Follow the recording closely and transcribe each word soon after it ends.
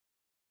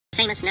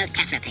Famous note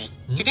Kavra.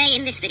 Today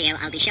in this video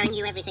I'll be showing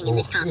you everything in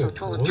this castle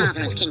called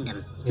Kavra's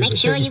Kingdom. Make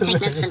sure you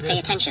take notes and pay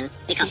attention,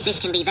 because this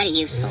can be very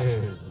useful.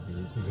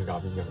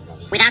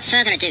 Without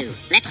further ado,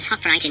 let's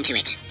hop right into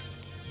it.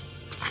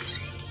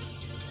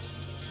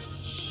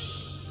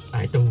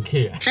 I don't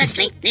care.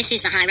 Firstly, this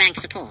is the high rank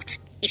support.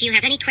 If you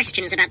have any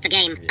questions about the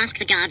game, ask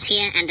the guards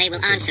here and they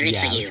will answer it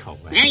for you.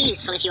 Very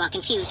useful if you are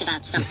confused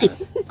about something.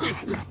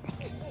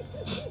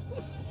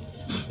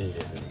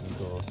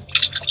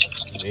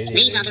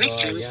 These are the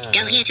restrooms.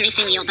 Go here to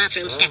refill your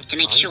bathroom stat to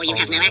make sure you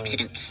have no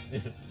accidents.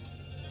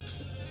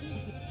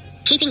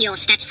 Keeping your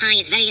stats high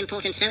is very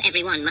important, so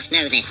everyone must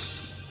know this.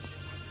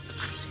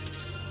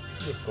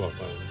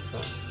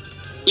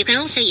 You can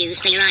also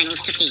use the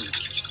urinals to pee.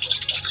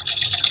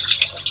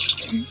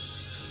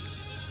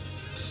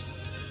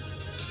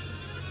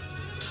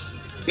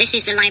 This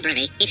is the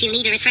library. If you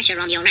need a refresher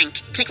on your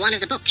rank, click one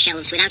of the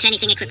bookshelves without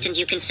anything equipped and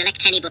you can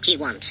select any book you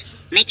want.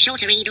 Make sure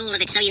to read all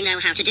of it so you know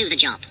how to do the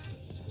job.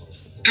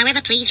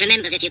 However, please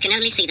remember that you can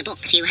only see the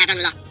books you have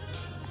unlocked.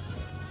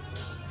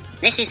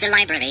 This is the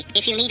library.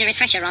 If you need a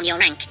refresher on your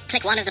rank,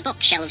 click one of the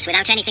bookshelves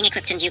without anything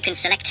equipped and you can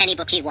select any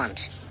book you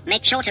want.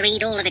 Make sure to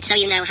read all of it so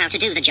you know how to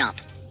do the job.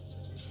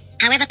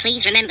 However,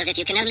 please remember that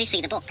you can only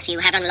see the books you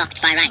have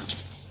unlocked by rank.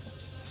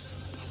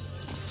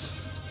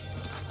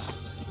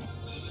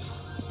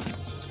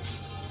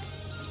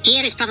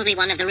 Here is probably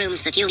one of the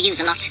rooms that you'll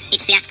use a lot.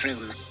 It's the aft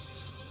room.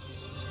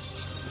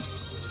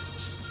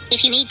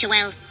 If you need to,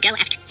 well, go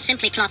aft.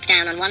 Simply plop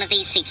down on one of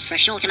these seats for a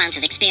short amount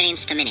of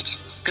experience per minute.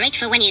 Great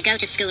for when you go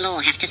to school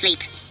or have to sleep.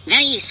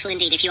 Very useful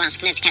indeed if you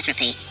ask note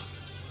Kavra.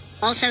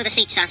 Also, the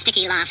seats are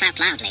sticky, laugh out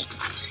loudly.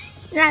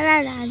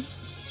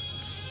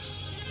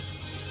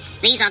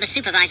 These are the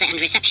supervisor and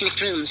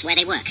receptionist rooms where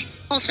they work.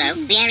 Also,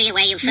 the area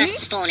where you first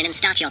spawn in and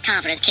start your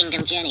Kavra's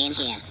Kingdom journey in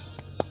here.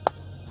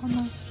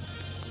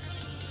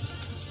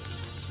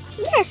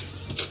 Yes.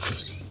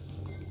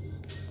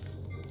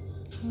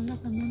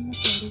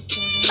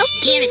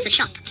 Here is the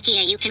shop.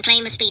 Here you can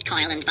claim a speed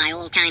coil and buy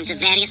all kinds of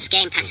various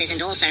game passes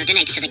and also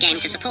donate to the game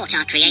to support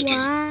our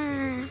creators.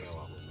 Wow.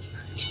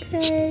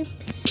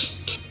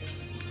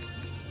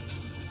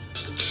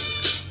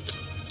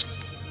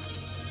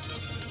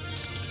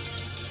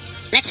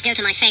 Let's go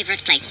to my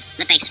favorite place,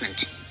 the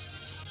basement.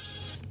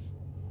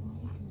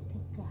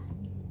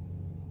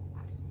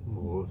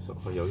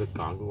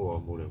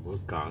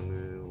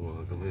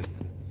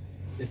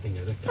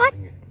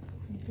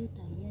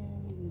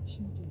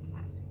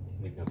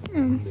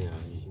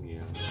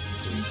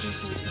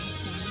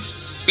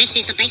 This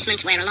is the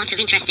basement where a lot of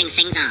interesting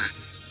things are.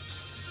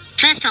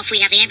 First off, we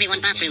have the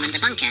everyone bathroom and the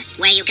bunker,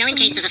 where you go in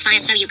case of a fire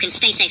so you can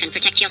stay safe and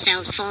protect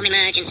yourselves from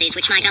emergencies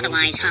which might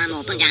otherwise harm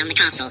or burn down the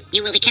castle.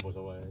 You will be kept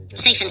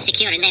safe and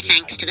secure in there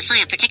thanks to the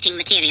fire protecting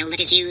material that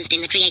is used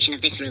in the creation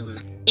of this room.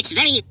 It's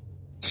very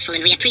useful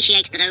and we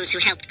appreciate those who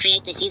helped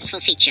create this useful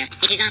feature.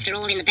 It is after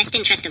all in the best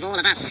interest of all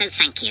of us, so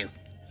thank you.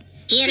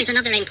 Here is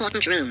another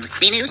important room,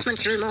 the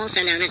announcements room,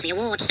 also known as the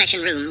awards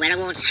session room, where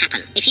awards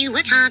happen. If you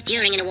work hard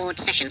during an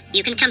awards session,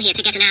 you can come here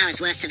to get an hour's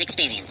worth of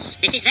experience.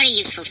 This is very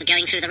useful for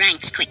going through the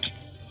ranks quick.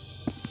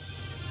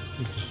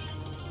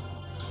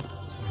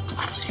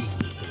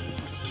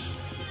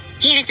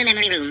 Here is the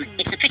memory room.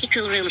 It's a pretty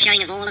cool room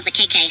showing of all of the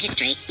KK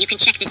history. You can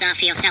check this out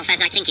for yourself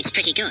as I think it's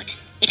pretty good.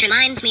 It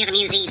reminds me of a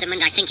museum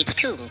and I think it's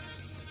cool.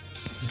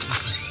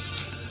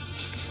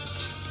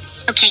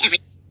 Okay,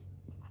 everybody,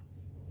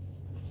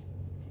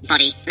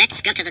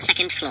 let's go to the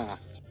second floor.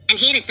 And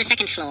here is the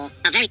second floor,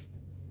 a very...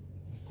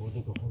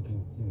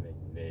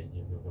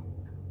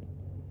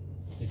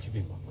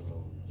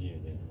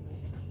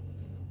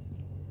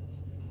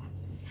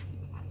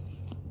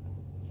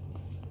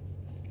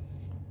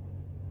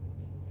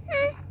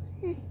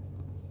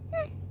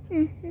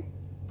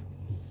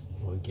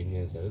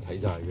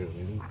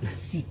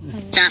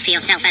 for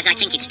yourself as I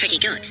think it's pretty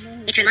good.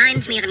 It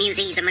reminds me of a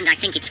museum and I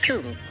think it's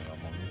cool.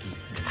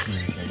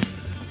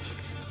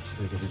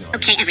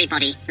 Okay,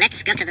 everybody,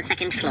 let's go to the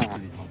second floor.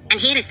 And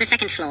here is the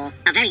second floor,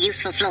 a very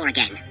useful floor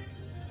again.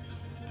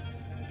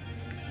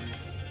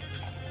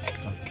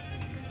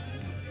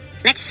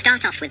 Let's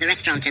start off with the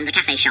restaurant and the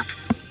cafe shop.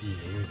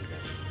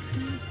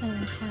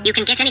 You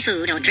can get any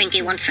food or drink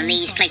you want from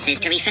these places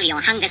to refill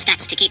your hunger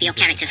stats to keep your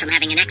character from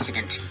having an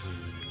accident.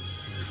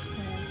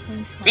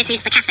 This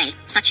is the cafe,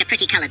 such a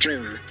pretty colored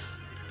room.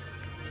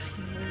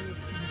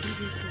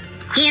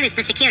 Here is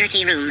the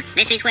security room.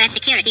 This is where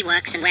security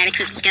works and where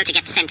recruits go to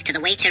get sent to the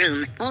waiter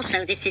room.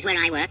 Also, this is where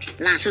I work.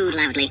 Laugh food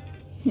loudly.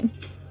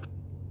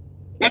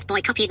 That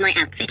boy copied my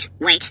outfit.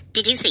 Wait,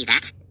 did you see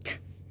that?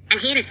 And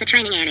here is the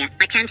training area.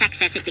 I can't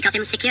access it because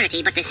I'm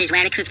security, but this is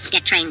where recruits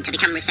get trained to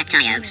become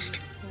Receptiost.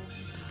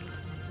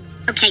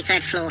 Okay,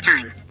 third floor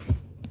time.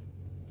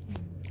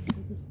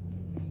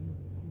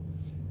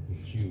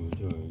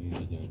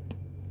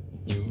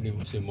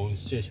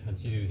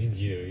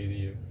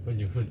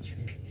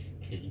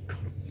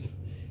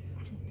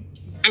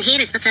 And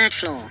here is the third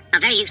floor, a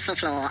very useful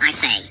floor, I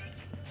say.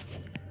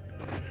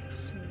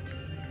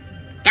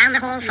 Down the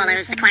hall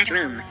follows the quiet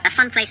room, a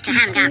fun place to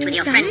hang out with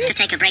your friends to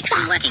take a break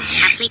from working.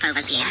 Have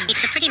sleepovers here.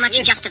 It's a pretty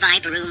much just a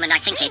vibe room, and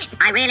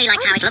I really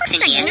like how it looks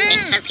in here.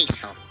 It's so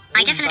peaceful.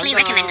 I definitely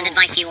recommend and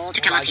advise you all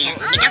to come up here.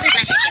 It doesn't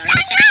matter if you're a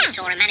receptionist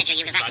or a manager,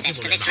 you have access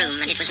to this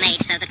room, and it was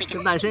made so that we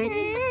can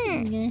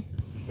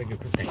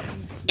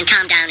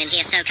calm down in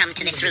here, so come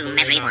to this room,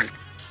 everyone.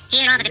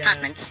 Here are the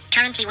departments.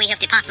 Currently we have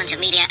Department of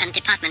Media and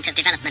Department of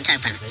Development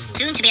open.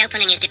 Soon to be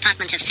opening is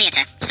Department of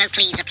Theatre, so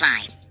please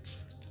apply.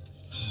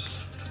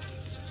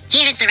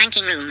 Here is the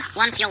ranking room.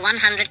 Once you're 100%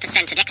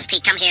 at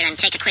XP, come here and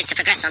take a quiz to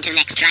progress on to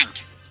next rank.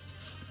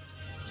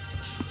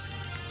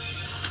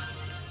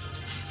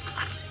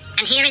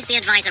 And here is the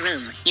advisor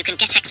room. You can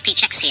get XP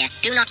checks here.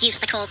 Do not use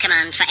the call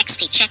command for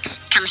XP checks.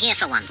 Come here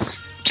for once.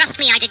 Trust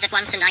me, I did that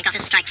once and I got a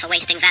strike for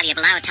wasting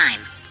valuable hour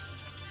time.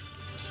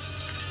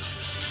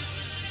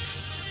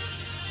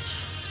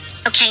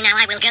 Okay, now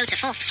I will go to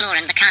 4th floor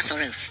and the castle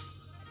roof.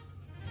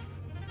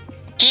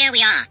 Here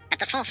we are, at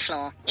the 4th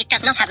floor. It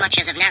does not have much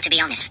as of now, to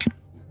be honest.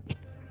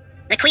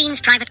 The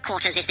Queen's private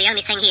quarters is the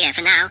only thing here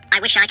for now. I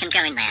wish I can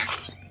go in there.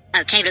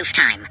 Okay, roof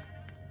time.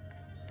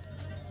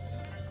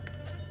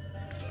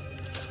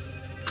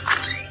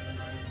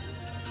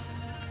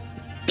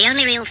 The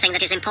only real thing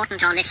that is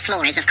important on this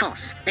floor is, of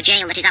course, the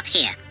jail that is up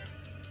here.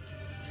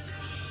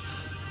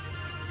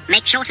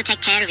 Make sure to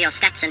take care of your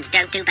stats and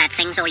don't do bad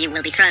things or you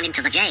will be thrown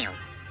into the jail.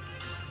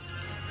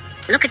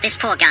 Look at this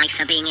poor guy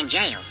for being in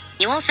jail.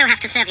 You also have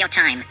to serve your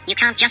time. You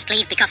can't just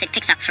leave because it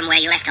picks up from where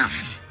you left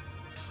off.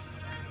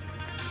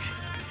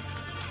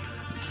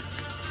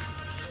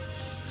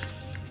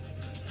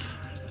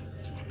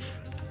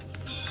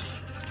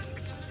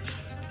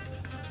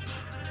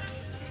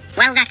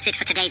 Well, that's it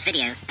for today's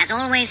video. As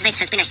always, this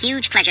has been a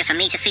huge pleasure for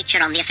me to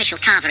feature on the official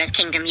Kavra's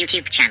Kingdom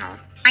YouTube channel.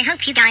 I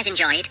hope you guys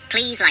enjoyed.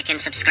 Please like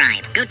and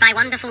subscribe. Goodbye,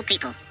 wonderful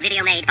people.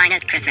 Video made by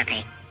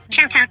NoteChris.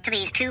 Shout out to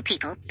these two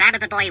people,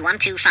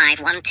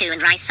 Bababoy12512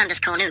 and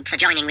Rice_Noob for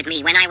joining with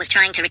me when I was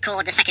trying to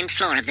record the 2nd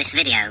floor of this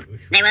video.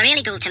 They were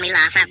really cool to me,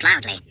 laugh out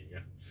loudly.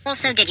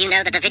 Also, did you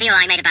know that the video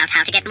I made about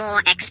how to get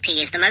more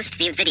XP is the most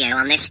viewed video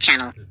on this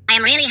channel? I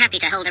am really happy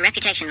to hold a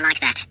reputation like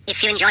that.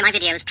 If you enjoy my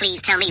videos,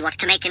 please tell me what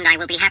to make and I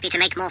will be happy to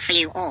make more for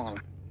you all.